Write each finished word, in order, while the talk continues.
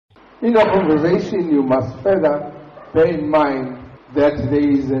In a conversation, you must further bear in mind that there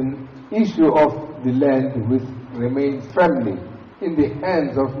is an issue of the land which remains firmly in the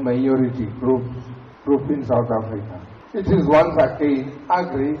hands of minority groups in South Africa. It is once again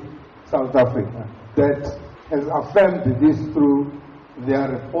Agri South Africa that has affirmed this through their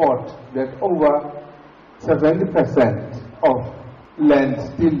report that over 70% of land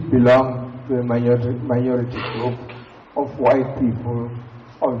still belong to a minority group of white people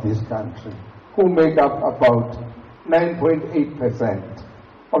of this country, who make up about 9.8%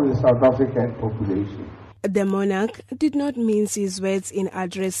 of the South African population. The monarch did not mince his words in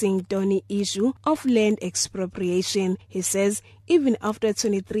addressing the issue of land expropriation. He says even after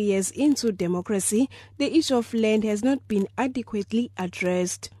 23 years into democracy, the issue of land has not been adequately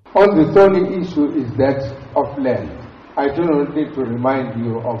addressed. On the thorny issue is that of land. I do not need to remind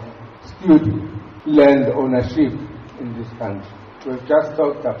you of skewed land ownership in this country. We've just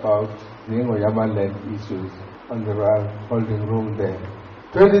talked about the Ngoyama land issues on the holding room there.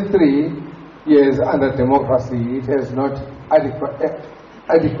 23 years under democracy, it has not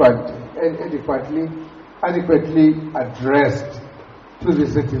adequately addressed to the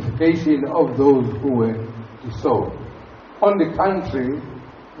certification of those who were dissolved. On the contrary,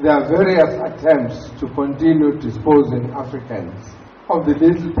 there are various attempts to continue disposing Africans of the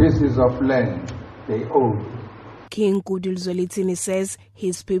little pieces of land they own. King Goodwill Zwelithini says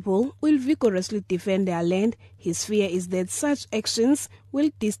his people will vigorously defend their land. His fear is that such actions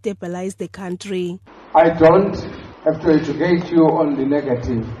will destabilize the country. I don't have to educate you on the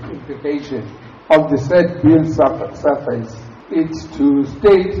negative implication of the said bill surface. It's to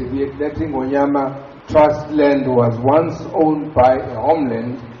state that Ngoyama Trust land was once owned by a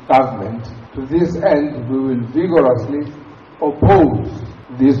homeland government. To this end, we will vigorously oppose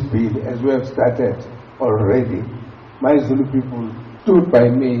this bill as we have started already. My Zulu people stood by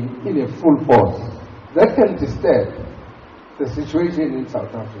me in a full force. That can disturb the situation in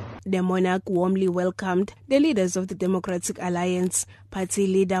South Africa. The monarch warmly welcomed the leaders of the Democratic Alliance. Party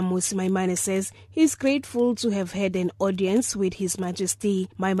leader Mmusi Maimane says he is grateful to have had an audience with His Majesty.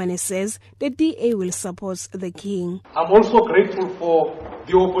 Maimane says the DA will support the King. I'm also grateful for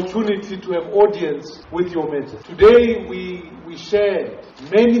the opportunity to have audience with Your Majesty. Today we shared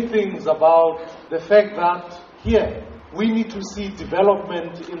many things about the fact that here we need to see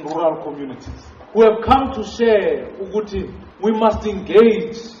development in rural communities. We have come to share ukuthi we must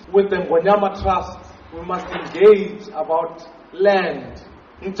engage with the Ngoyama Trust. We must engage about land.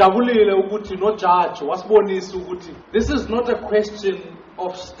 Ngijabulile ukuthi no judge wasibonisa ukuthi this is not a question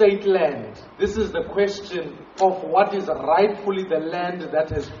of state land. This is the question of what is rightfully the land that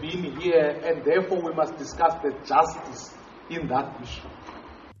has been here, and therefore we must discuss the justice in that issue.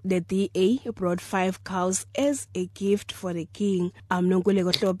 The DA brought 5 cows as a gift for the King. I'm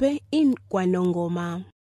Nonkululeko Hlophe in KwaNongoma.